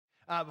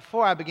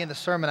Before I begin the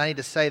sermon, I need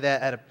to say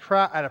that at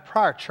a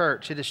prior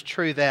church, it is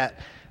true that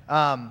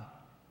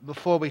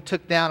before we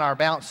took down our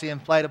bouncy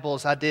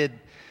inflatables, I did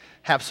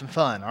have some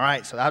fun, all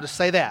right? So I'll just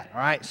say that, all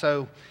right?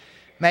 So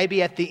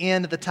maybe at the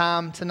end of the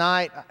time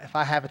tonight, if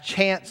I have a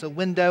chance, a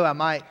window, I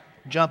might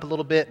jump a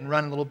little bit and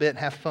run a little bit and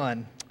have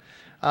fun.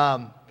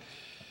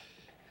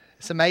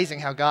 It's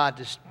amazing how God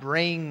just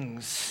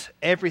brings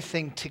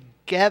everything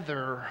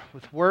together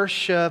with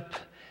worship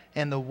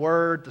and the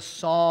word, the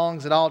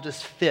songs, it all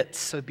just fits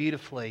so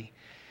beautifully.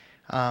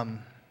 The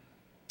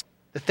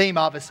theme,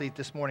 obviously,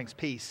 this morning's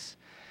peace.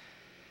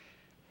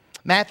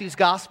 Matthew's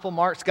gospel,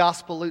 Mark's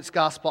gospel, Luke's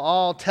gospel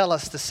all tell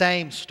us the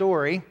same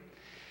story.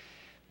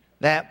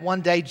 That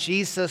one day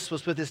Jesus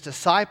was with his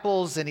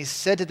disciples and he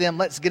said to them,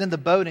 let's get in the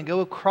boat and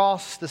go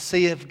across the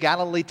Sea of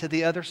Galilee to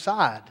the other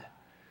side.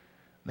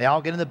 They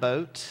all get in the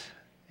boat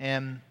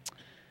and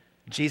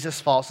Jesus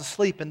falls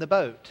asleep in the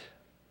boat.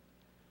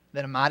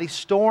 Then a mighty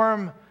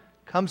storm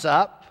comes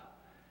up,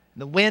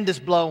 and the wind is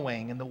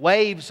blowing, and the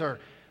waves are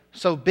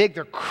so big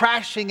they're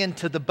crashing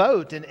into the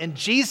boat, and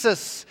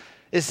Jesus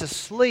is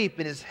asleep,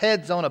 and his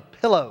head's on a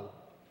pillow.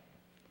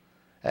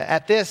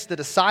 At this, the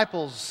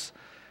disciples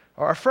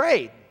are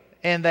afraid,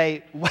 and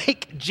they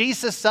wake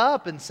Jesus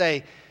up and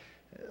say,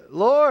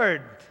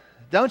 Lord,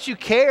 don't you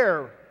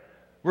care?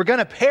 We're going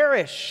to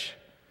perish.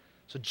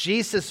 So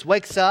Jesus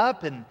wakes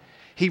up, and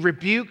he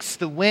rebukes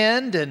the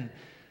wind and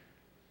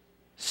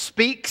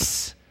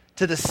speaks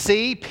to the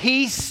sea,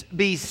 peace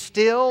be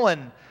still,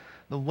 and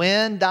the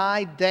wind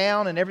died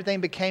down and everything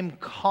became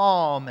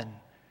calm. And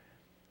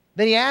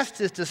then he asked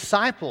his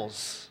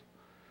disciples,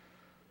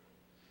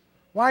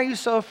 why are you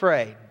so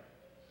afraid?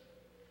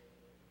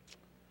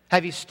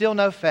 Have you still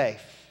no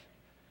faith?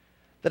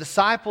 The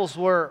disciples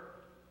were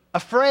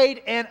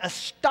afraid and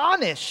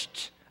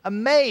astonished,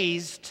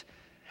 amazed,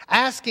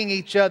 asking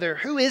each other,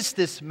 who is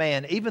this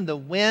man? Even the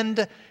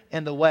wind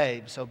and the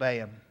waves obey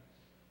him.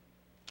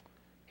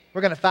 We're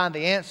going to find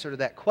the answer to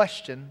that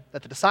question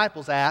that the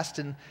disciples asked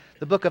in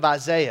the book of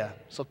Isaiah.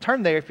 So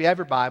turn there if you have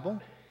your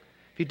Bible.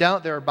 If you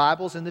don't, there are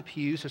Bibles in the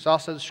pews. There's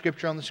also the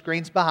scripture on the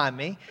screens behind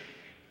me.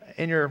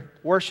 In your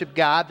worship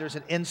guide, there's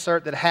an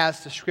insert that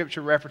has the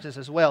scripture references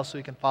as well so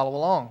you can follow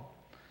along.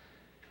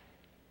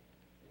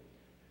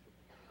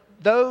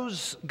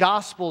 Those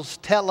Gospels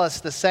tell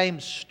us the same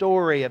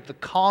story of the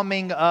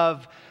calming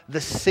of the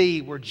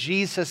sea where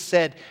Jesus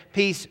said,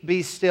 peace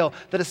be still.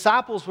 The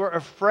disciples were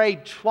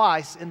afraid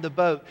twice in the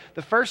boat.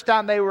 The first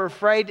time they were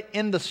afraid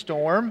in the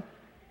storm,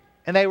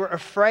 and they were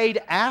afraid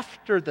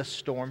after the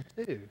storm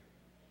too.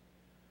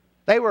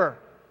 They were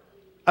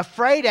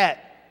afraid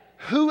at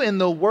who in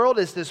the world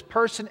is this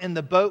person in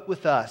the boat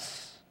with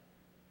us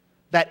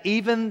that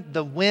even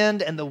the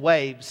wind and the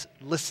waves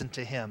listen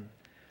to him.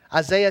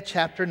 Isaiah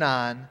chapter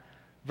 9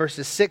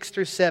 verses 6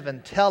 through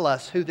 7 tell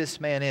us who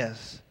this man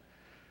is.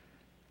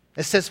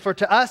 It says, for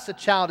to us a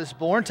child is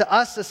born, to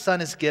us a son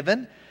is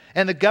given,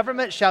 and the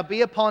government shall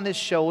be upon his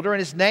shoulder, and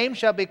his name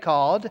shall be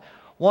called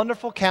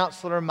Wonderful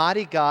Counselor,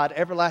 Mighty God,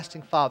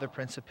 Everlasting Father,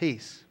 Prince of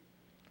Peace.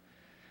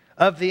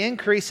 Of the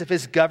increase of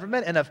his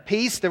government and of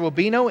peace there will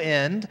be no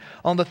end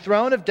on the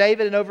throne of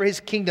David and over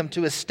his kingdom,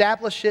 to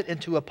establish it and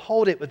to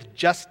uphold it with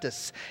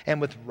justice and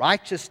with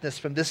righteousness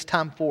from this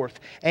time forth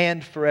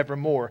and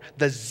forevermore.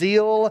 The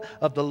zeal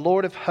of the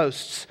Lord of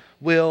hosts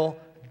will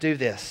do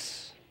this.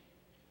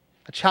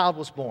 A child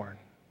was born.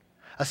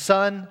 A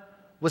son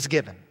was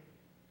given.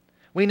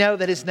 We know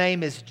that his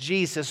name is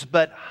Jesus,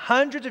 but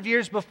hundreds of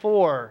years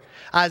before,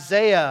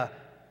 Isaiah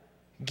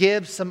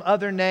gives some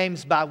other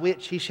names by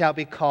which he shall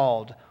be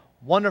called.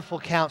 Wonderful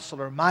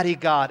Counselor, Mighty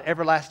God,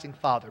 Everlasting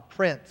Father,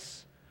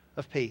 Prince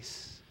of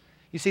Peace.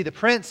 You see, the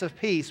Prince of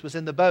Peace was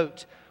in the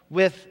boat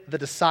with the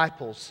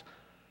disciples.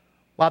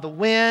 While the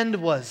wind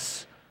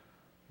was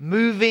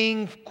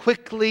moving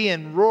quickly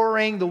and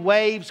roaring, the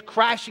waves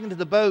crashing into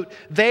the boat,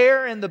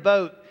 there in the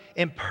boat,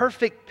 in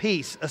perfect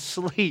peace,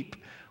 asleep,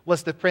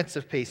 was the Prince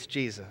of Peace,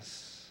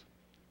 Jesus.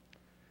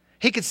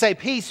 He could say,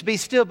 peace be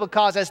still,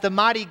 because as the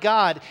mighty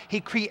God,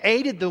 he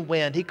created the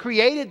wind, he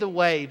created the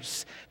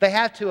waves. They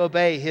have to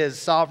obey his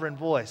sovereign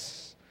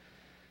voice.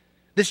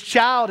 This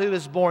child who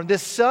is born,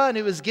 this son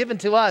who is given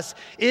to us,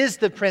 is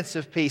the Prince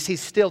of Peace.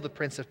 He's still the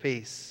Prince of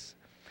Peace.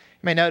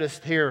 You may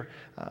notice here,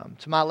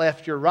 to my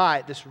left, your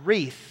right, this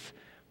wreath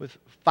with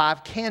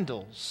 5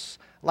 candles.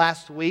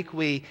 Last week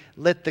we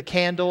lit the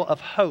candle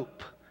of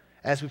hope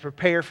as we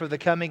prepare for the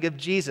coming of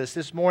Jesus.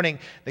 This morning,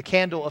 the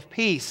candle of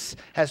peace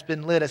has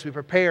been lit as we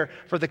prepare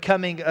for the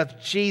coming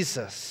of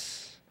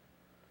Jesus.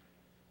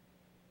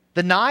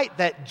 The night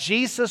that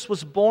Jesus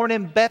was born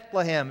in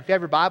Bethlehem, if you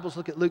have your Bibles,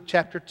 look at Luke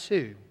chapter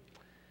 2.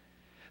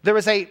 There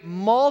was a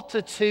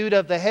multitude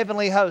of the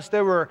heavenly host.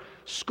 There were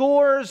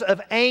scores of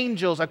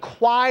angels, a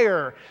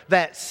choir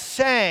that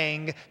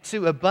sang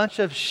to a bunch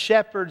of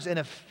shepherds in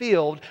a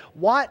field.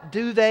 What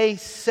do they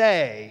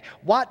say?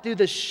 What do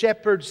the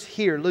shepherds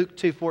hear? Luke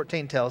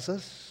 2:14 tells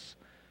us.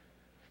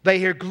 They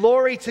hear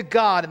glory to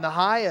God in the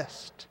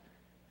highest,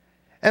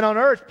 and on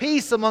earth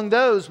peace among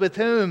those with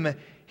whom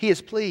he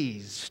is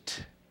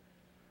pleased.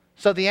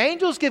 So the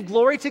angels give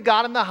glory to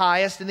God in the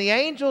highest, and the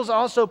angels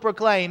also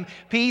proclaim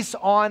peace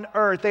on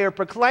earth. They are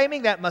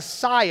proclaiming that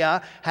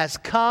Messiah has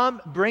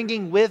come,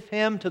 bringing with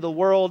him to the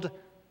world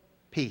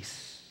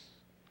peace.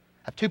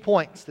 I have 2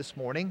 points this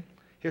morning.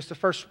 Here's the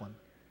first one.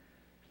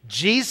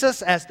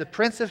 Jesus, as the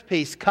Prince of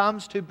Peace,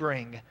 comes to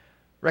bring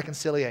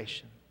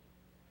reconciliation.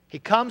 He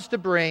comes to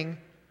bring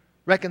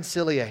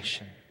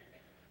reconciliation.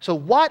 So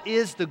what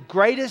is the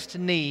greatest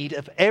need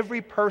of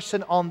every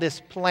person on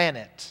this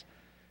planet?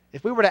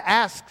 If we were to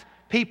ask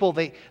people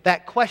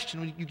that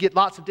question, you get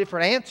lots of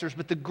different answers,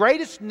 but the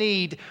greatest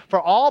need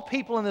for all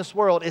people in this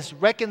world is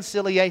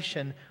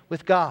reconciliation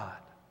with God.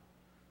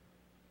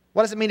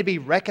 What does it mean to be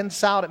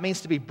reconciled? It means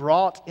to be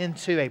brought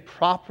into a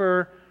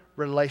proper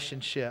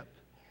relationship,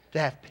 to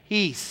have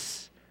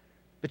peace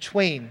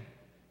between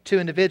two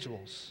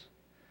individuals.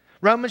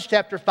 Romans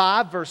chapter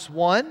 5, verse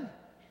 1.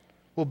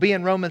 We'll be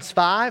in Romans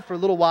 5 for a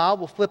little while.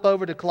 We'll flip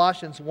over to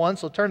Colossians 1,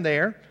 so turn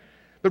there.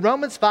 But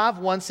Romans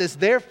 5:1 says,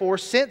 "Therefore,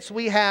 since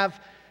we have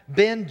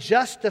been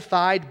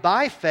justified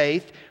by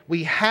faith,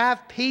 we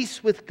have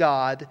peace with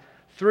God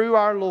through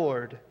our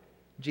Lord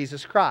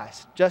Jesus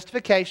Christ."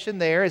 Justification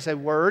there is a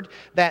word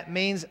that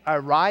means a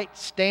right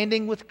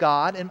standing with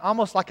God, and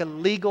almost like a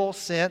legal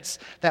sense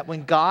that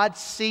when God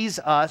sees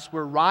us,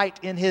 we're right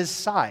in His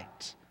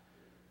sight.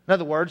 In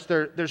other words,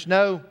 there's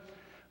no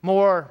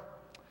more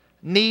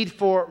need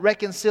for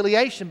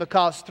reconciliation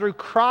because through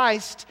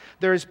Christ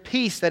there is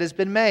peace that has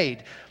been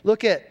made.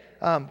 Look at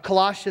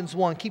Colossians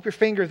 1. Keep your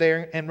finger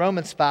there in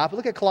Romans 5.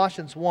 Look at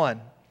Colossians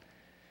 1.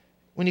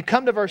 When you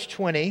come to verse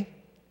 20,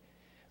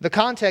 the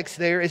context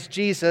there is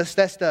Jesus.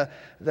 That's the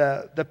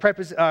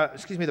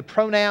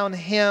pronoun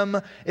him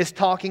is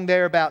talking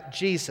there about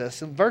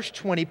Jesus. In verse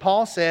 20,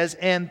 Paul says,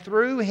 "And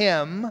through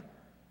him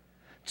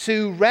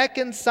to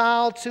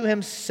reconcile to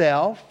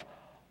himself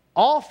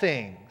all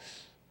things,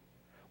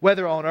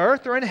 whether on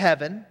earth or in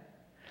heaven,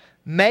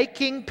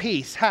 making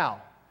peace."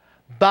 How?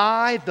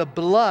 By the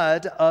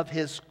blood of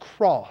his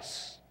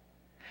cross.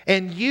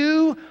 "And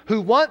you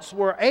who once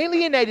were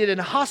alienated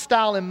and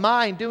hostile in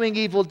mind, doing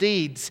evil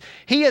deeds,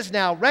 he is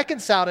now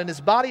reconciled in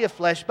his body of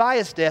flesh by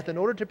his death in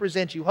order to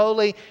present you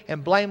holy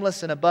and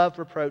blameless and above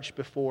reproach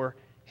before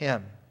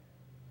him."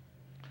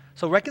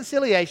 So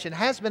reconciliation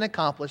has been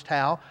accomplished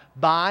how?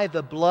 By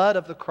the blood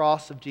of the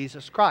cross of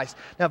Jesus Christ.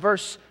 Now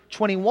verse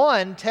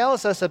 21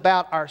 tells us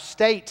about our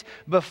state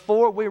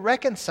before we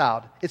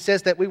reconciled. It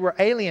says that we were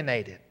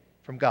alienated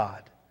from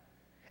God.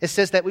 It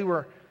says that we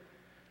were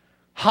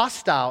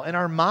hostile in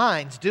our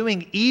minds,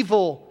 doing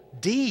evil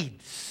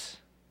deeds.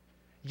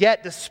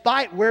 Yet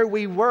despite where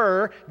we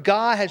were,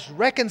 God has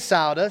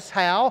reconciled us.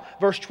 How?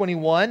 Verse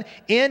 21,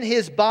 "In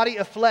his body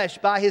of flesh,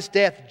 by his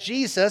death,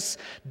 Jesus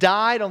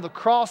died on the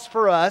cross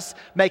for us,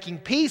 making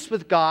peace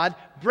with God,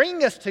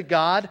 bringing us to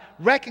God,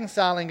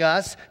 reconciling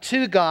us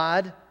to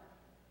God."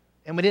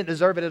 And we didn't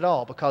deserve it at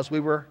all because we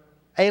were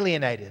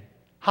alienated,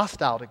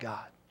 hostile to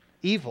God,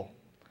 evil.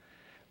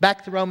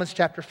 Back to Romans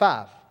chapter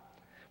 5.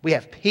 We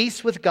have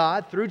peace with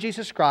God through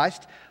Jesus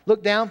Christ.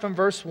 Look down from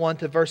verse 1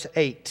 to verse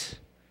 8.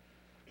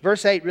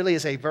 Verse 8 really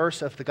is a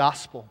verse of the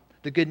gospel,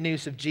 the good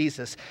news of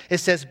Jesus. It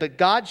says, "But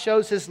God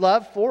shows his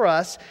love for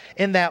us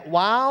in that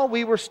while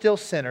we were still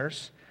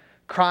sinners,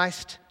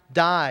 Christ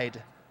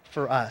died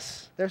for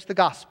us." There's the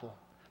gospel.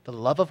 The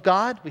love of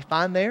God we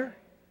find there.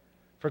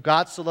 "For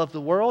God so loved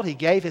the world, he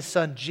gave his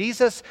son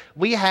Jesus."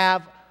 We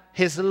have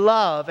his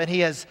love, and he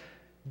has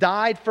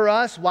died for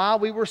us while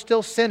we were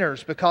still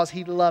sinners because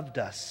he loved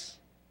us.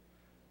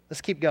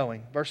 Let's keep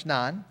going. Verse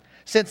 9.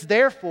 "Since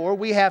therefore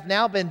we have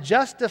now been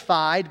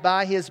justified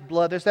by his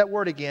blood," there's that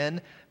word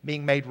again,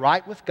 being made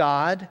right with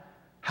God.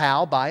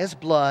 How? By his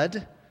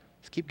blood.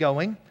 Let's keep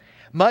going.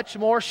 "Much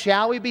more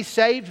shall we be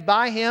saved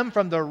by him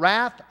from the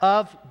wrath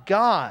of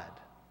God."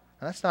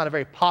 Now, that's not a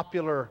very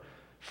popular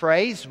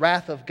phrase,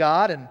 wrath of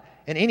God, in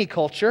any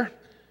culture.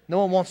 No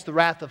one wants the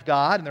wrath of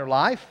God in their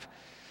life.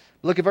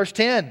 Look at verse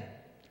 10.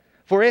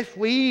 "For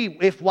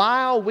if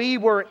while we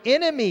were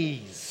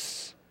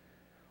enemies,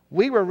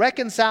 we were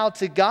reconciled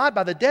to God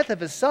by the death of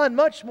his Son,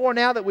 much more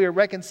now that we are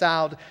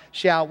reconciled,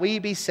 shall we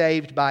be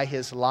saved by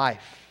his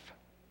life."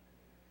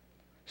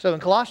 So in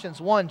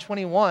Colossians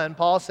 1:21,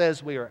 Paul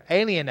says we are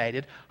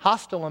alienated,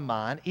 hostile in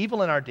mind,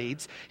 evil in our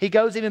deeds. He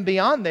goes even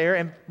beyond there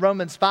in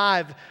Romans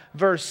 5,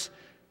 verse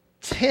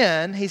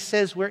 10, he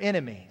says we're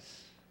enemies.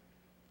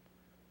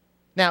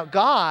 Now,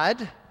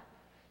 God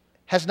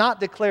has not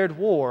declared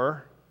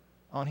war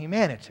on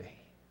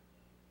humanity.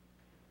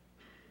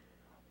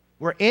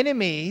 We're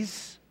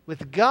enemies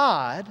with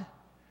God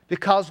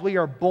because we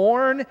are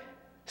born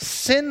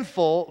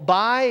sinful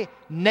by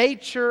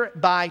nature,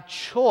 by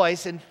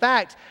choice. In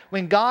fact,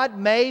 when God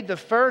made the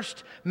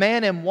first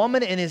man and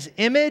woman in his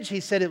image, he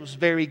said it was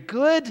very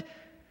good.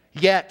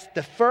 Yet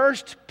the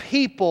first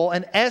people,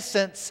 in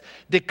essence,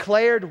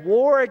 declared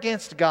war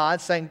against God,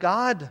 saying,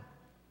 "God,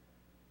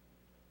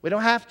 we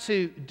don't have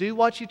to do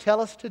what you tell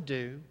us to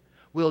do.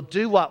 We'll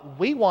do what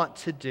we want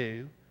to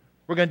do.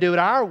 We're going to do it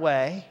our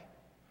way.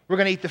 We're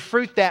going to eat the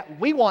fruit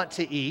that we want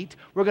to eat.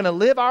 We're going to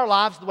live our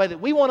lives the way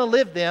that we want to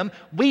live them.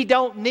 We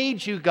don't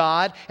need you,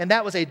 God. And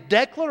that was a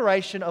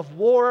declaration of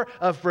war,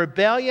 of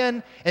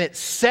rebellion, and it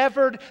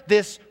severed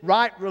this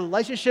right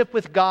relationship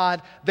with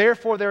God.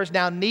 Therefore, there is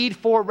now need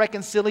for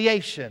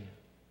reconciliation.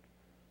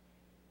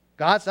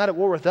 God's not at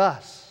war with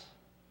us.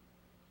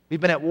 We've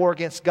been at war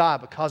against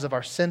God because of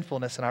our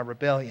sinfulness and our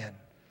rebellion.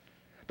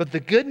 But the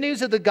good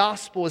news of the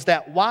gospel is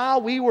that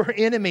while we were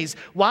enemies,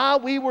 while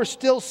we were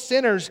still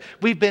sinners,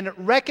 we've been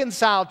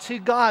reconciled to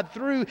God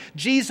through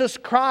Jesus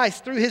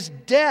Christ, through His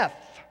death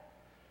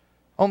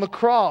on the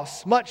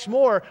cross. Much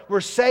more,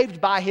 we're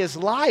saved by His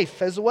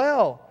life as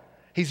well.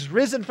 He's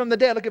risen from the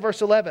dead. Look at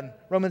verse 11,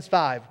 Romans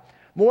 5.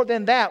 More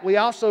than that, we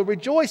also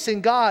rejoice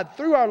in God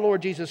through our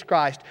Lord Jesus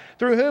Christ,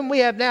 through whom we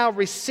have now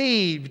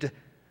received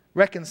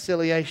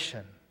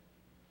reconciliation.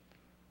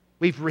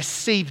 We've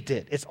received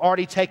it. It's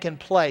already taken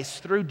place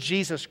through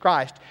Jesus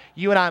Christ.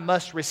 You and I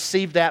must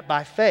receive that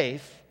by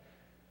faith,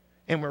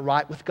 and we're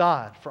right with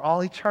God for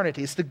all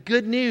eternity. It's the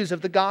good news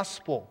of the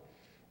gospel.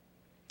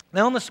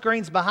 Now on the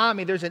screens behind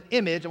me, there's an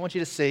image I want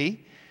you to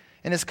see,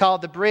 and it's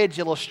called the bridge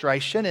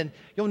illustration. And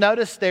you'll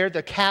notice there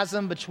the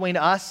chasm between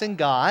us and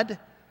God.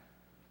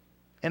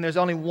 And there's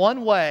only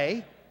one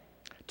way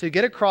to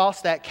get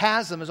across that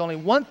chasm. There's only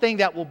one thing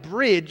that will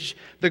bridge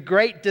the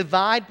great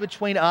divide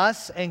between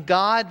us and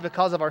God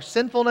because of our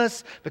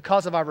sinfulness,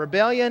 because of our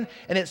rebellion,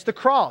 and it's the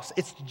cross.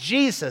 It's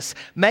Jesus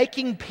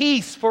making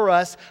peace for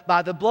us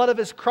by the blood of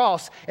His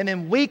cross, and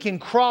then we can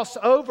cross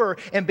over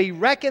and be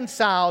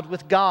reconciled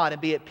with God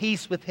and be at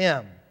peace with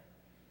Him.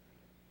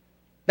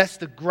 That's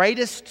the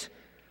greatest,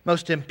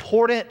 most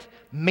important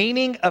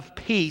meaning of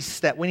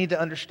peace that we need to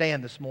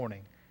understand this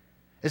morning.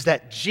 Is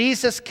that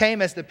Jesus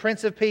came as the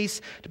Prince of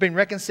Peace to bring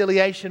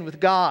reconciliation with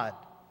God.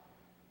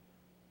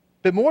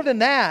 But more than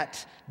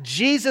that,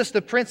 Jesus,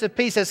 the Prince of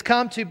Peace, has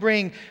come to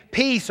bring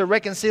peace or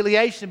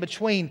reconciliation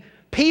between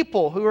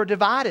people who are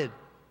divided.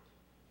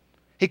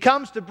 He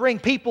comes to bring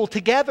people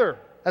together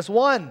as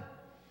one.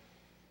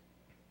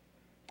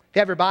 If you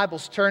have your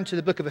Bibles, turn to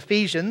the book of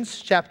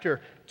Ephesians, chapter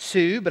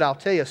 2, but I'll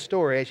tell you a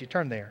story as you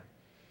turn there.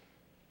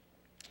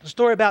 It's a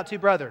story about two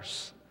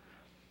brothers.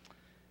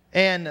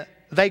 And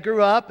they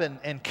grew up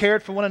and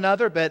cared for one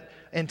another, but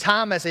in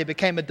time as they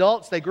became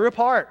adults, they grew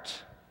apart.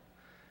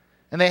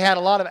 And they had a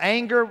lot of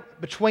anger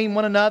between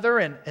one another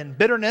and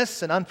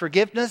bitterness and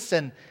unforgiveness.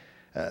 And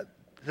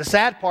the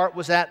sad part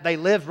was that they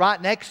lived right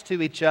next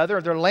to each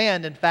other. Their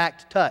land, in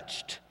fact,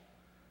 touched.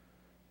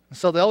 And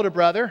so the older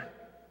brother,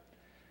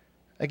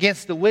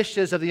 against the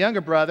wishes of the younger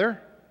brother,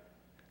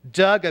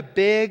 dug a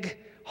big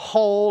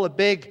hole, a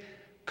big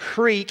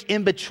creek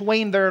in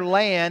between their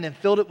land and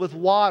filled it with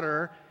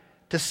water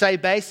to say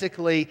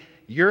basically,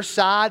 your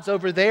side's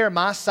over there,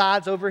 my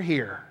side's over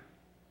here.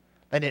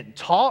 They didn't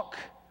talk.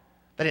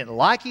 They didn't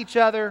like each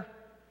other.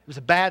 It was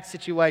a bad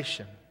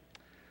situation.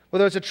 Well,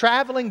 there was a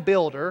traveling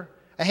builder,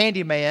 a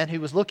handyman who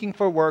was looking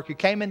for work, who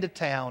came into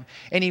town,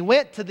 and he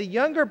went to the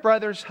younger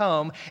brother's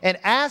home and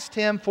asked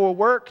him for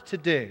work to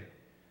do.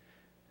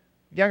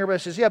 The younger brother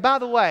says, yeah, by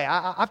the way,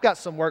 I've got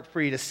some work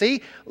for you to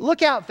see.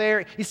 Look out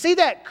there. You see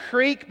that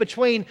creek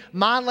between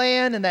my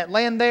land and that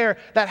land there,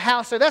 that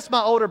house there? That's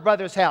my older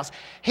brother's house.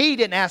 He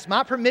didn't ask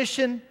my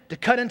permission to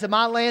cut into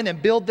my land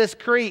and build this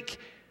creek.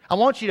 I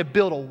want you to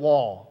build a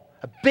wall,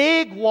 a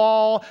big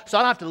wall, so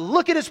I don't have to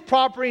look at his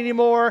property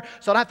anymore,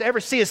 so I don't have to ever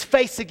see his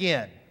face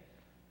again.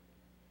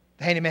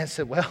 The handyman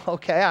said, well,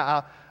 okay,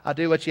 I'll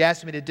do what you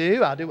asked me to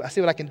do. I'll see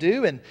what I can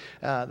do. And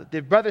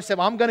the brother said,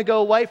 well, I'm going to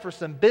go away for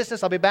some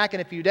business. I'll be back in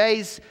a few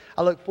days.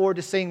 I look forward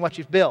to seeing what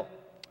you've built.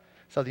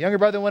 So the younger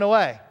brother went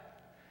away.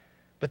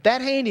 But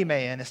that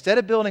handyman, instead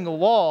of building a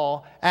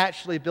wall,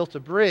 actually built a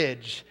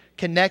bridge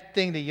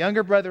connecting the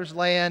younger brother's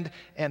land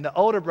and the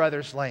older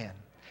brother's land.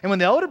 And when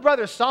the older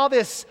brother saw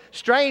this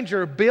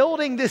stranger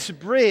building this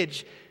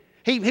bridge,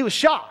 he was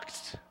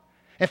shocked.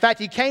 In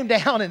fact, he came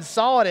down and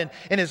saw it,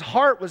 and his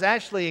heart was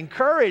actually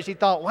encouraged. He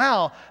thought,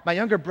 wow, my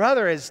younger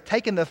brother has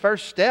taken the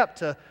first step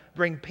to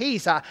bring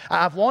peace.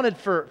 I've wanted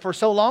for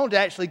so long to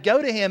actually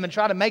go to him and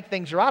try to make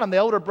things right. I'm the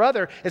older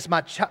brother. It's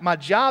my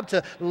job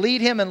to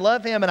lead him and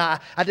love him, and I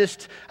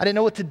didn't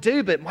know what to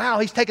do, but wow,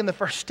 he's taken the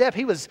first step.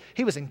 He was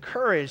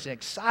encouraged and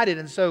excited.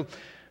 And so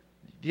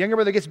the younger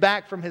brother gets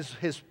back from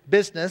his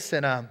business,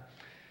 and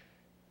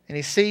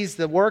he sees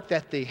the work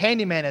that the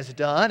handyman has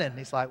done, and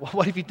he's like, well,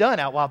 what have you done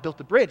out while I built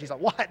the bridge? He's like,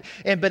 what?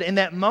 But in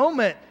that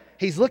moment,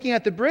 he's looking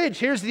at the bridge.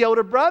 Here's the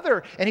older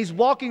brother, and he's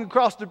walking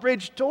across the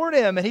bridge toward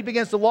him, and he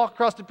begins to walk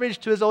across the bridge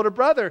to his older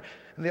brother.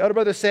 And the older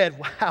brother said,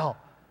 wow,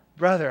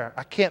 brother,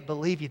 I can't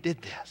believe you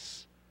did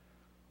this.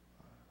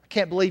 I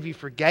can't believe you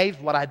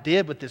forgave what I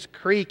did with this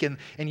creek, and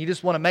you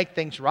just want to make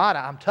things right.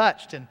 I'm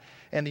touched. And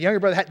the younger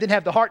brother didn't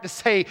have the heart to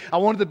say, I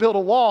wanted to build a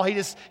wall.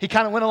 He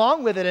kind of went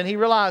along with it, and he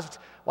realized,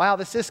 wow,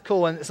 this is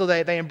cool. And so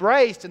they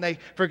embraced and they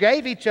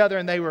forgave each other,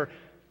 and they were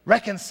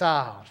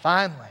reconciled,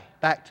 finally,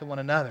 back to one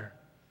another.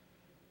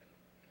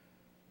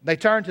 They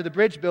turned to the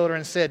bridge builder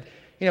and said,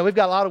 you know, we've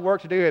got a lot of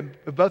work to do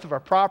with both of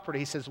our property.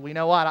 He says, well, you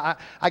know what?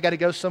 I got to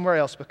go somewhere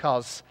else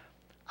because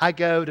I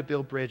go to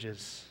build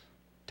bridges.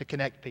 to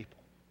connect people.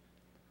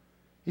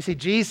 You see,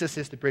 Jesus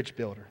is the bridge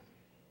builder.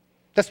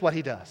 That's what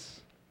he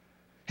does.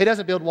 He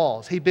doesn't build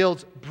walls. He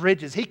builds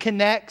bridges. He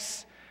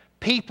connects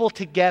people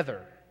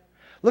together.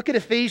 Look at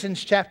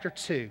Ephesians chapter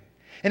 2.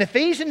 In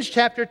Ephesians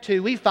chapter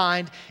 2, we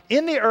find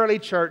in the early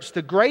church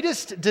the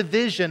greatest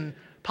division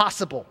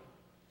possible.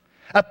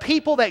 A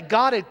people that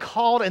God had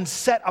called and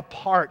set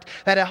apart,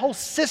 that a whole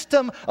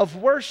system of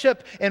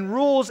worship and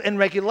rules and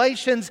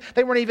regulations.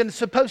 They weren't even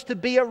supposed to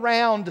be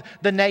around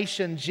the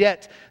nations,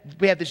 yet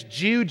we have this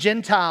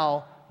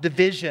Jew-Gentile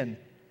division.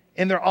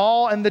 And they're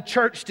all in the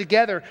church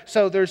together.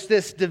 So there's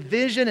this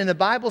division, and the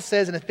Bible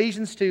says in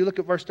Ephesians 2, look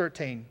at verse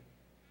 13.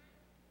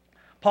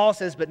 Paul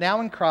says, "But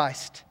now in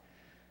Christ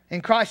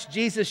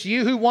Jesus,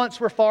 you who once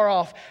were far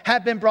off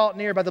have been brought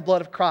near by the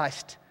blood of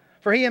Christ.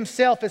 For he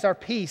himself is our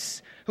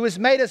peace, who has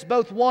made us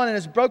both one and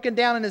has broken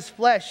down in his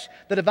flesh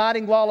the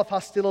dividing wall of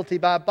hostility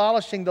by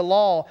abolishing the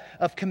law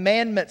of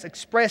commandments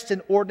expressed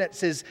in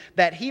ordinances,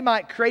 that he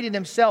might create in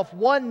himself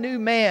one new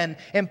man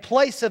in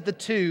place of the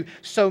two,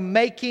 so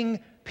making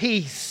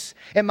peace,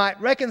 and might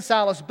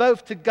reconcile us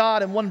both to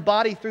God in one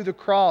body through the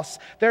cross,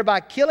 thereby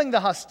killing the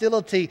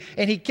hostility.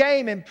 And he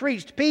came and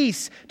preached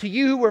peace to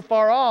you who were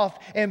far off,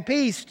 and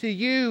peace to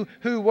you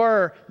who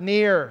were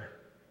near."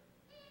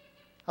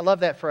 I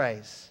love that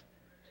phrase.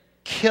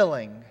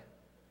 Killing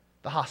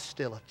the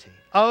hostility.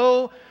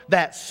 Oh,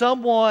 that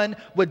someone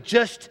would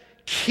just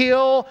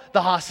kill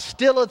the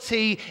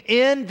hostility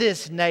in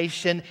this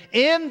nation,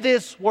 in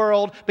this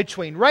world,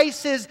 between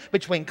races,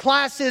 between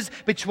classes,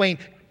 between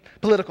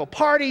political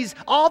parties,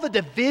 all the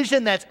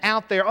division that's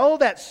out there. Oh,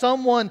 that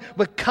someone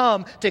would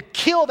come to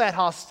kill that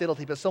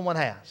hostility, but someone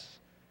has.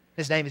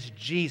 His name is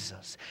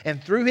Jesus.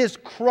 And through his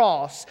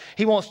cross,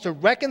 he wants to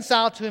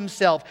reconcile to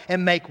himself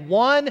and make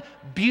one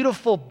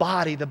beautiful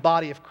body, the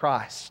body of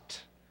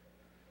Christ.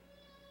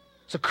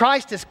 So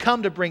Christ has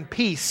come to bring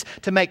peace,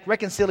 to make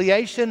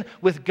reconciliation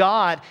with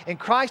God, and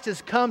Christ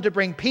has come to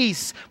bring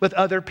peace with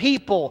other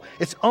people.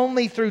 It's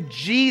only through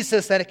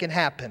Jesus that it can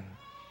happen.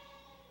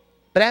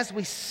 But as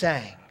we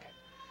sang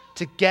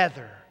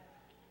together,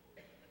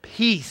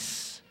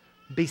 peace,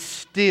 be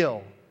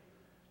still,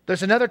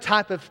 there's another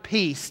type of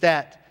peace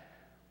that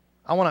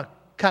I want to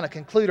kind of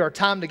conclude our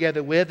time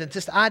together with. It's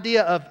this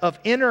idea of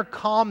inner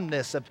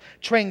calmness, of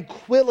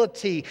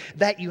tranquility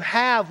that you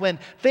have when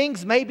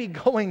things may be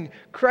going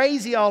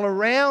crazy all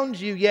around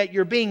you, yet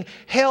you're being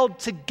held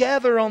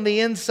together on the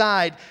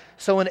inside.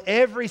 So in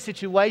every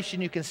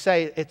situation you can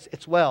say,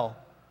 it's well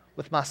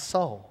with my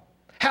soul.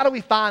 How do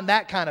we find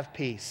that kind of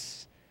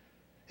peace?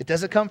 It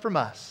doesn't come from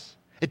us.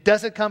 It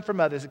doesn't come from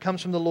others. It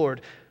comes from the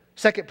Lord.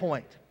 Second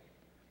point,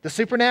 the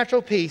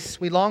supernatural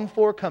peace we long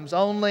for comes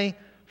only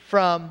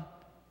from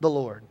the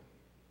Lord.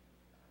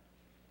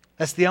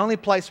 That's the only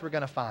place we're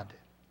going to find it.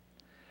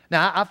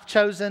 Now, I've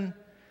chosen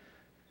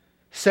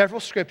several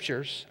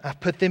scriptures. I've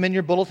put them in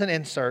your bulletin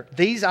insert.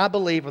 These, I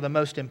believe, are the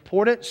most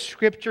important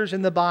scriptures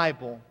in the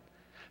Bible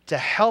to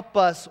help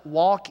us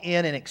walk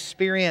in and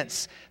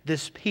experience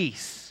this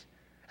peace.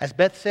 As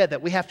Beth said,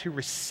 that we have to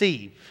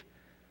receive.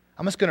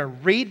 I'm just going to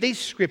read these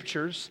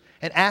scriptures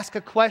and ask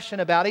a question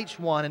about each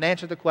one and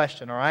answer the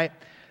question, all right?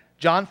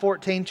 John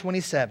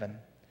 14:27.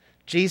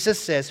 Jesus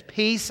says,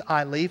 "Peace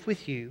I leave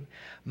with you,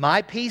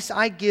 my peace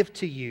I give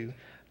to you.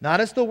 Not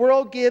as the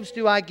world gives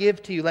do I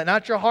give to you. Let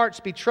not your hearts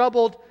be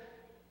troubled,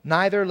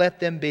 neither let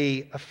them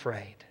be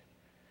afraid."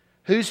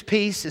 Whose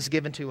peace is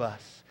given to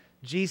us?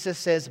 Jesus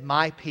says,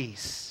 "My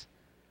peace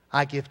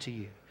I give to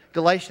you."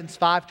 Galatians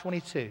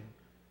 5:22.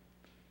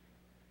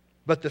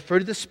 But the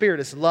fruit of the Spirit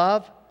is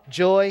love,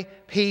 joy,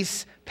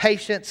 peace,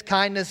 patience,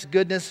 kindness,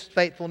 goodness,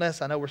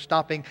 faithfulness. I know we're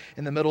stopping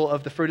in the middle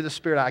of the fruit of the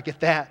Spirit. I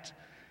get that.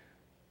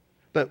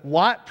 But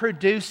what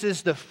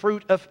produces the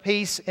fruit of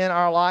peace in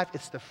our life?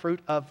 It's the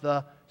fruit of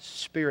the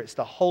Spirit. It's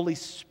the Holy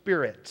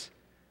Spirit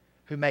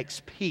who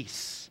makes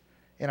peace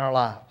in our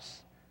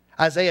lives.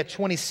 Isaiah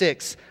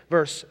 26,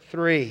 verse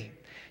 3.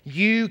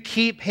 "You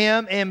keep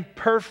him in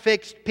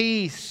perfect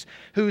peace,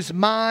 whose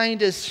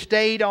mind is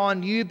stayed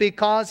on you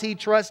because he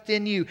trusts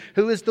in you."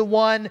 Who is the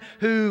one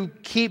who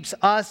keeps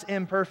us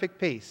in perfect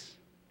peace?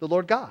 The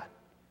Lord God.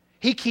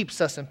 He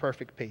keeps us in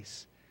perfect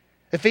peace.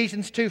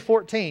 Ephesians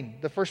 2:14,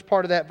 the first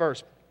part of that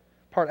verse,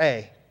 part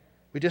A.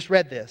 We just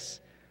read this.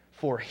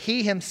 "For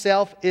he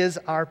himself is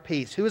our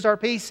peace." Who is our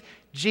peace?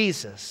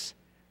 Jesus.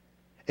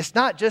 It's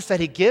not just that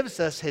he gives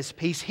us his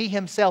peace, he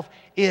himself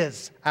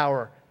is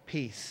our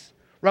peace.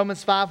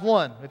 Romans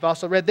 5:1, we've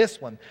also read this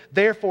one.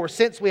 "Therefore,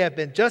 since we have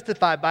been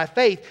justified by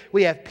faith,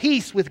 we have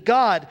peace with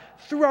God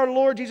through our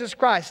Lord Jesus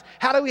Christ."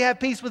 How do we have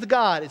peace with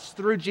God? It's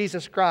through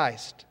Jesus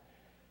Christ.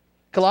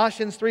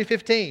 Colossians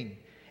 3:15,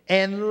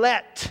 "And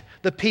let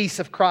the peace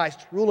of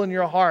Christ rule in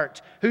your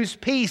heart." Whose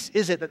peace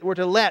is it that we're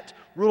to let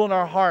rule in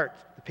our heart?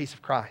 The peace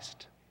of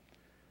Christ.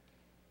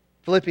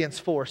 Philippians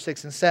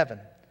 4:6 and 7.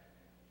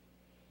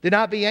 "Do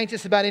not be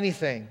anxious about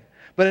anything,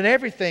 but in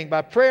everything,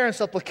 by prayer and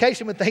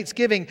supplication with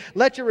thanksgiving,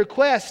 let your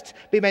requests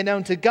be made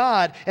known to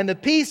God, and the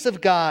peace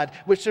of God,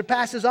 which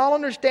surpasses all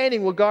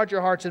understanding, will guard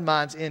your hearts and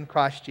minds in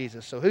Christ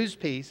Jesus." So whose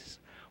peace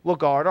will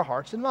guard our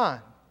hearts and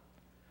minds?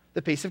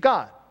 The peace of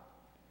God.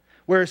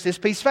 Where is this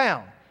peace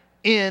found?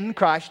 In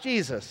Christ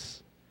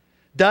Jesus.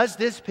 Does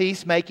this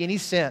peace make any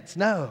sense?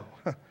 No.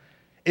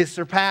 It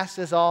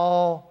surpasses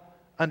all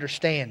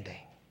understanding.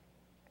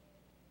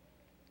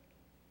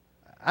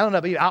 I don't know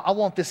about you. I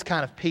want this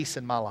kind of peace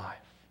in my life.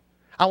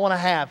 I want to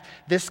have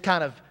this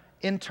kind of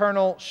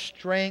internal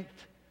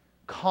strength,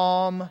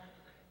 calm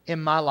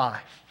in my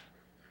life.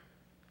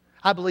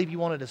 I believe you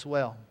want it as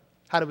well.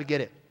 How do we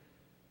get it?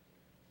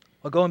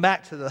 Well, going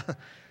back to the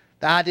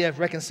idea of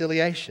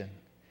reconciliation.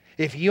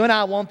 If you and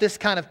I want this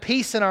kind of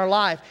peace in our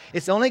life,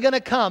 it's only going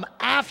to come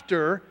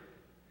after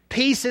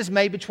peace is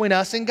made between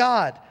us and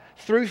God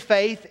through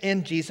faith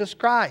in Jesus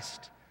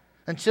Christ.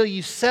 Until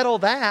you settle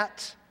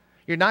that,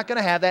 you're not going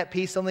to have that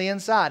peace on the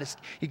inside.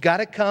 You've got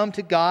to come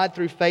to God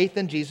through faith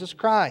in Jesus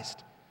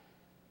Christ.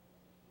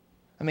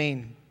 I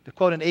mean, to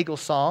quote an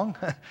Eagles song,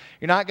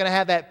 you're not going to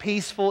have that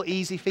peaceful,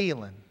 easy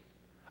feeling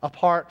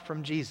apart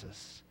from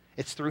Jesus.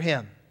 It's through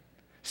Him.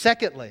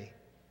 Secondly,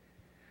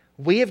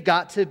 we have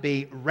got to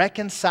be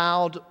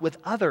reconciled with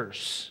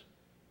others.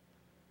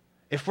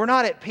 If we're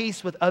not at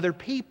peace with other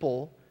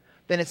people,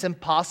 then it's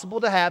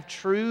impossible to have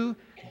true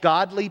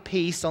godly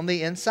peace on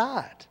the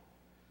inside.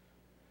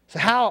 So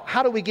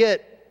how do we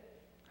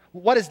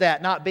what is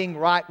that, not being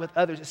right with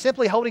others? It's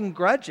simply holding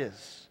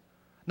grudges,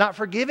 not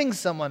forgiving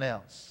someone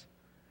else,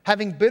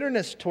 having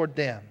bitterness toward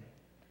them.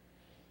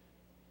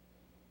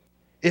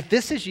 If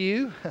this is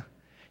you,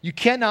 you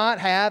cannot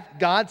have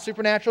God's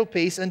supernatural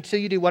peace until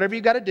you do whatever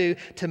you've got to do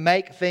to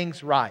make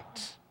things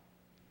right.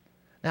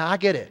 Now, I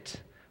get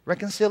it.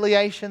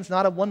 Reconciliation's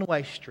not a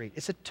one-way street.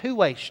 It's a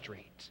two-way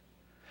street.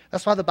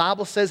 That's why the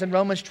Bible says in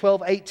Romans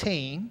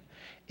 12:18,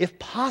 if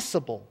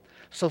possible,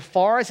 so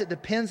far as it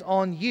depends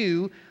on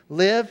you,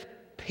 live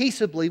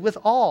peaceably with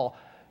all.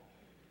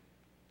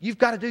 You've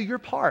got to do your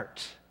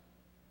part.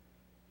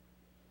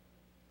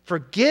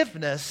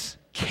 Forgiveness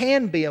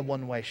can be a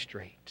one-way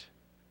street.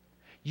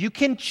 You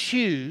can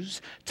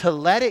choose to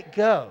let it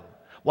go.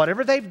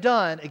 Whatever they've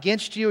done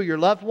against you or your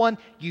loved one,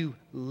 you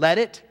let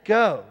it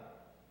go.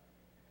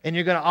 And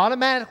you're going to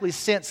automatically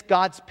sense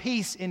God's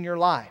peace in your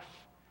life.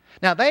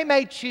 Now, they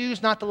may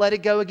choose not to let it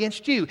go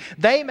against you.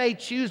 They may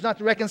choose not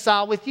to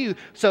reconcile with you.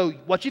 So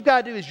what you've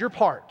got to do is your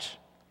part.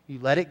 You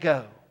let it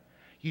go.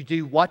 You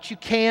do what you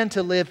can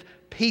to live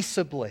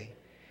peaceably.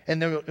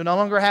 And you'll no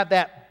longer have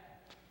that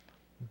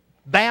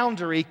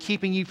boundary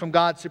keeping you from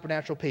God's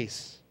supernatural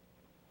peace.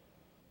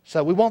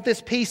 So we want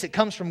this peace. It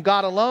comes from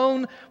God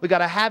alone. We've got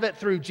to have it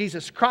through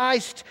Jesus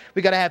Christ.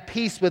 We've got to have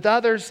peace with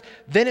others.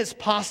 Then it's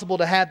possible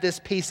to have this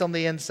peace on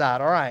the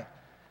inside. All right.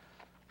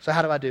 So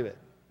how do I do it?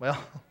 Well,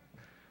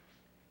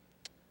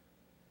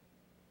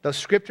 those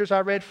scriptures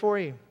I read for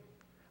you,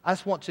 I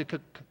just want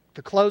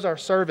to close our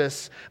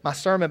service, my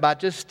sermon, by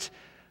just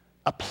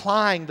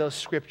applying those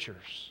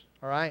scriptures.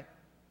 All right?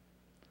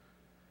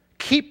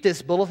 Keep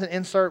this bulletin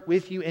insert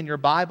with you in your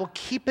Bible.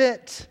 Keep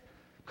it,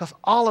 because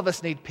all of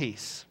us need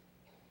peace.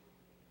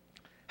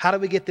 How do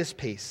we get this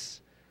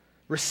peace?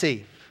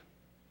 Receive.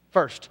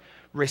 First,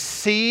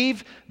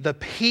 receive the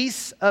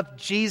peace of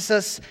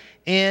Jesus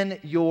in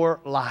your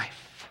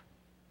life.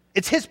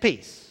 It's His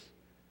peace.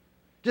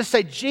 Just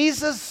say,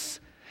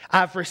 Jesus,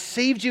 I've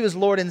received you as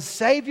Lord and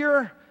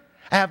Savior.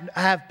 I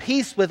have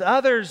peace with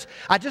others.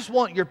 I just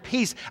want your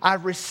peace. I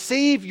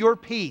receive your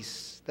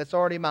peace that's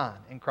already mine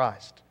in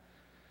Christ.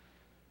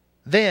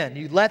 Then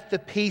you let the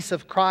peace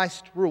of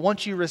Christ rule.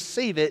 Once you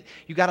receive it,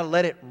 you got to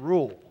let it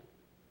rule.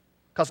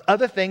 Because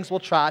other things will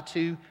try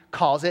to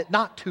cause it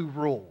not to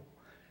rule.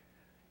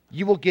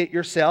 You will get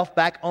yourself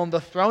back on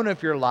the throne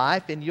of your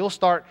life, and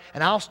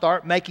I'll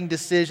start making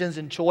decisions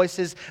and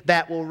choices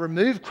that will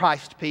remove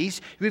Christ's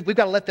peace. We've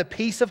got to let the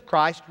peace of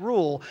Christ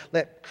rule.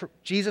 Let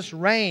Jesus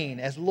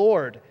reign as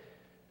Lord.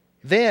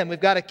 Then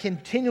we've got to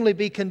continually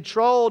be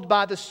controlled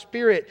by the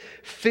Spirit,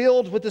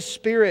 filled with the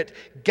Spirit,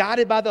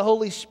 guided by the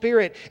Holy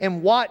Spirit,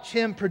 and watch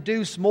Him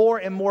produce more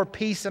and more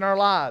peace in our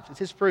lives. It's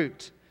His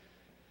fruit.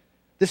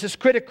 This is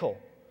critical.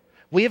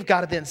 We have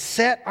got to then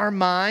set our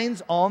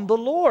minds on the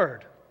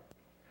Lord.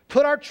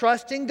 Put our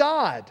trust in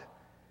God.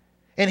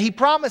 And He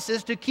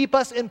promises to keep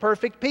us in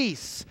perfect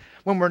peace.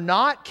 When we're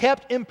not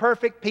kept in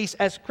perfect peace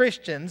as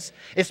Christians,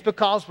 it's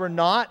because we're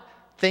not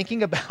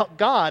thinking about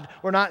God.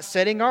 We're not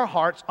setting our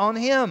hearts on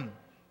Him.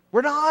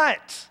 We're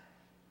not.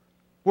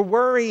 We're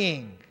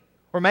worrying.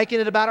 We're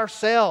making it about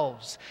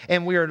ourselves.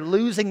 And we are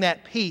losing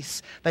that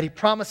peace that He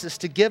promises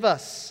to give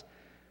us.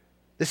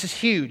 This is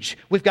huge.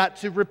 We've got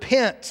to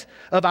repent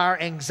of our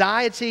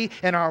anxiety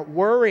and our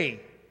worry.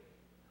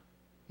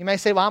 You may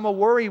say, well, I'm a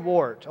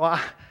worrywart. Well,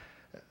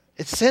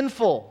 it's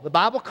sinful. The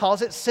Bible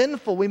calls it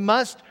sinful. We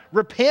must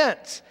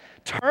repent.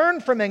 Turn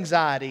from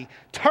anxiety.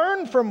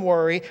 Turn from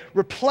worry.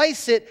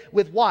 Replace it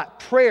with what?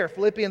 Prayer.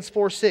 Philippians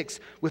 4:6.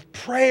 With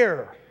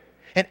prayer.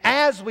 And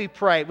as we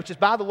pray, which is,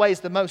 by the way,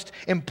 is the most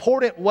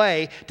important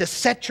way to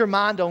set your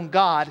mind on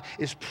God,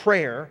 is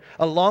prayer,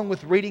 along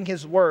with reading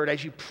His Word.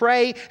 As you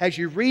pray, as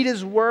you read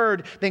His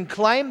Word, then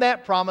claim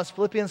that promise,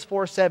 Philippians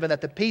 4:7,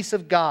 that the peace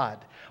of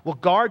God will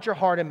guard your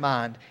heart and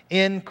mind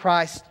in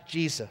Christ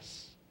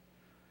Jesus.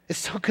 It's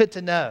so good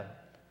to know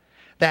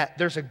that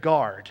there's a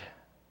guard,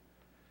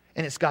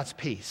 and it's God's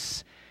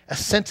peace. A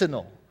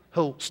sentinel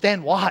who'll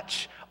stand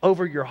watch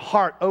over your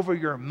heart, over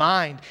your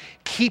mind,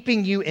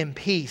 keeping you in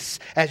peace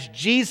as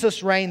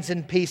Jesus reigns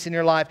in peace in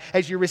your life,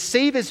 as you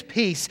receive His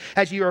peace,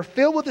 as you are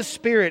filled with the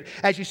Spirit,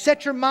 as you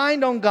set your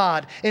mind on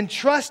God and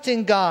trust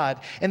in God,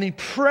 and then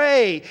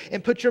pray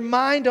and put your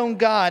mind on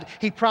God.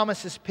 He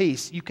promises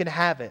peace. You can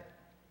have it.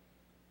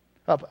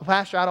 Oh,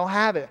 Pastor, I don't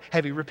have it.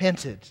 Have you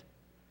repented?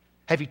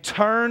 Have you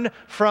turned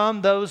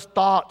from those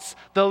thoughts,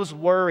 those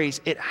worries?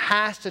 It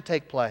has to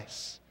take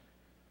place.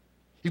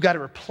 You've got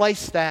to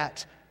replace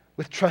that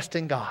with trust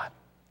in God.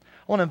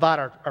 I want to invite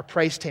our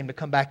praise team to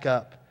come back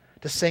up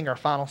to sing our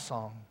final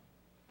song.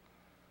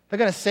 They're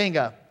going to sing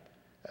a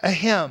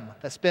hymn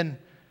that's been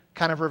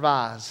kind of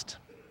revised,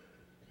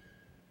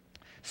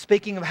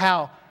 speaking of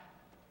how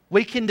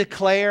we can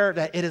declare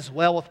that it is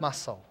well with my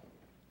soul.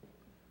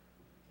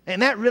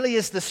 And that really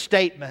is the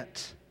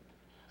statement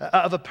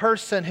of a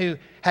person who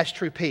has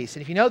true peace.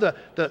 And if you know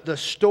the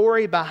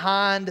story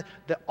behind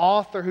the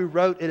author who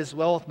wrote It Is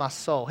Well With My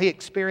Soul, he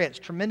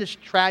experienced tremendous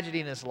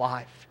tragedy in his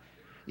life.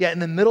 Yet in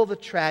the middle of the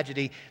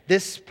tragedy,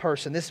 this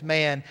person, this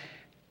man,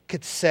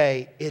 could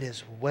say, it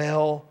is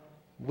well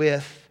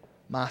with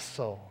my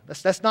soul.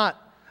 That's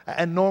not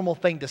a normal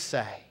thing to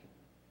say.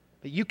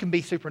 But you can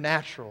be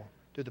supernatural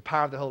through the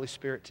power of the Holy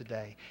Spirit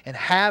today and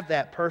have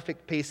that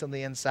perfect peace on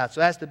the inside.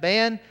 So as the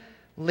band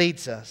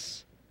leads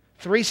us,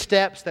 3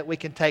 steps that we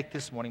can take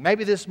this morning.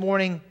 Maybe this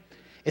morning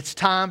it's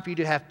time for you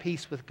to have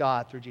peace with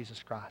God through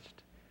Jesus Christ.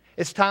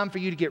 It's time for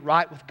you to get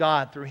right with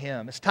God through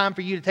Him. It's time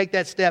for you to take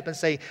that step and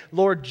say,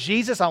 Lord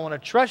Jesus, I want to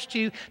trust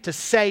You to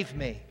save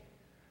me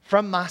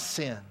from my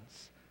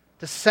sins,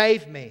 to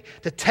save me,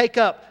 to take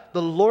up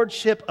the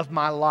lordship of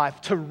my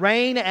life, to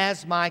reign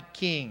as my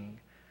King.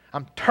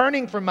 I'm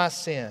turning from my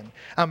sin.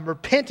 I'm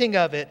repenting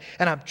of it,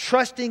 and I'm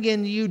trusting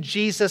in You,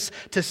 Jesus,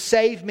 to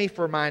save me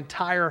for my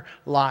entire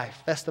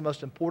life. That's the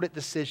most important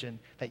decision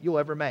that you'll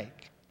ever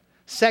make.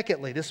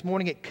 Secondly, this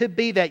morning it could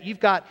be that you've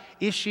got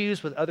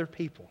issues with other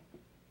people.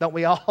 Don't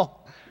we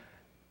all?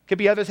 Could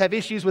be others have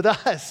issues with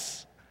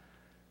us.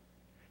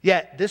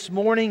 Yet this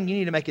morning you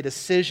need to make a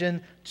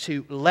decision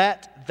to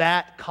let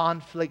that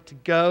conflict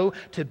go,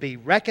 to be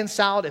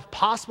reconciled if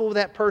possible with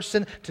that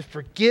person, to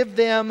forgive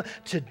them,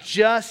 to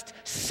just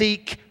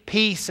seek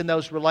peace in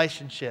those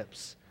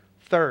relationships.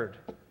 Third,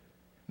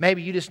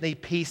 maybe you just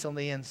need peace on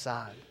the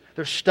inside.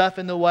 There's stuff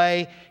in the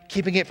way,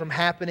 keeping it from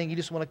happening. You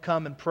just want to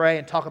come and pray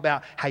and talk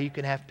about how you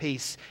can have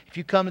peace. If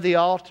you come to the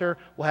altar,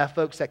 we'll have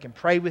folks that can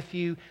pray with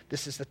you.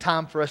 This is the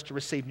time for us to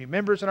receive new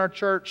members in our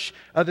church.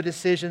 Other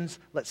decisions,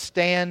 let's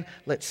stand,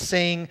 let's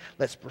sing,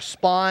 let's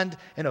respond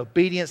in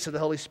obedience to the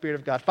Holy Spirit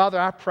of God. Father,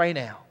 I pray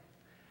now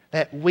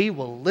that we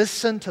will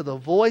listen to the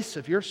voice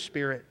of Your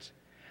Spirit,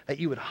 that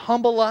You would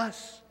humble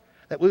us,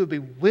 that we would be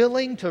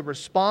willing to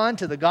respond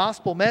to the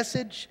gospel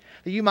message,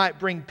 that You might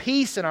bring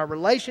peace in our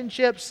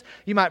relationships,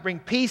 You might bring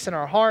peace in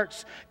our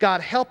hearts.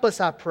 God, help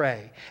us, I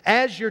pray,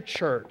 as Your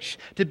church,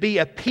 to be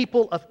a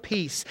people of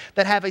peace,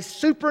 that have a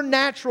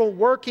supernatural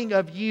working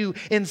of You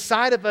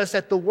inside of us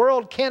that the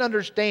world can't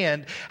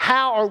understand.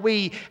 How are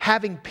we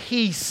having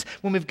peace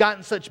when we've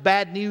gotten such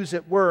bad news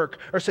at work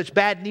or such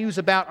bad news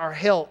about our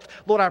health?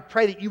 Lord, I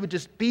pray that You would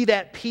just be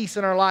that peace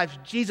in our lives.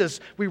 Jesus,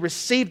 we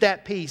receive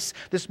that peace.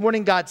 This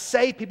morning, God,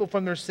 save people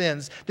from their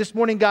sins. This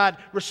morning, God,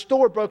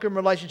 restore broken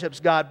relationships.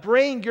 God,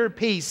 bring Your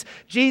peace.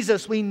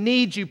 Jesus, we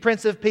need You,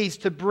 Prince of Peace,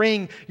 to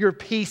bring Your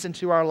peace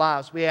into our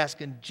lives. We ask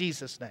in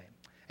Jesus' name.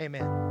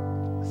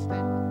 Amen. Let's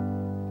stand.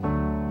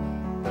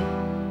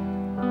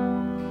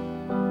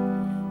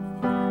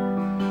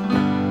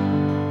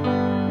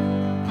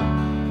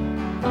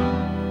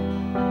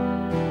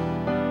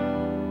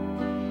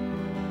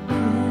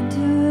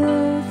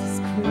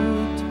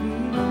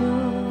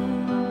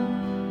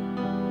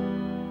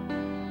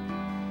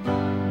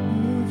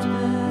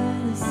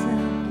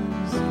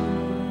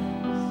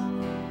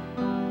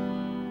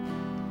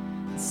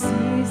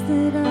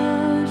 That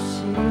are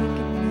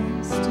shaken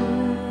and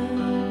stirred.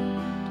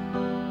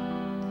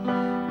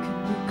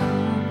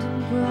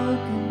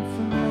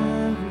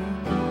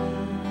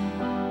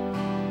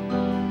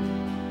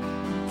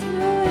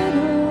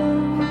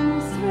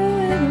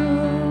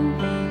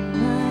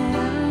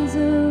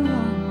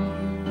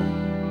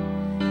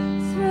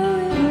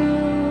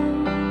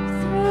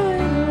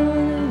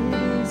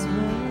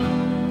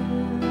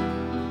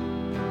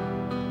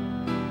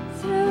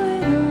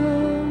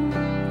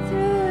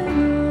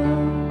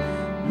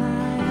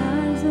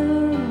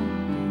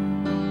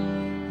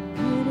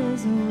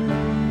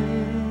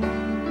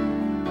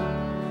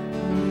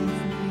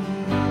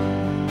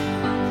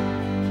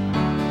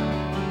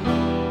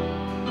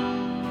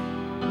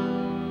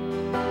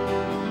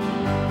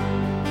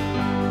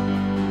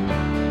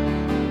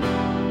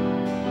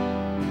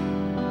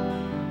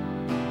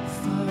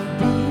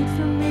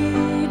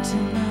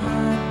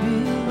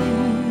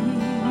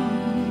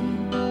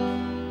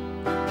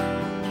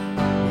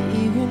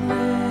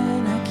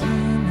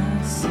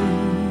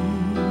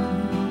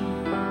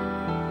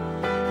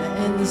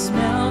 this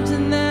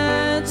mountain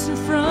that's in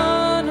front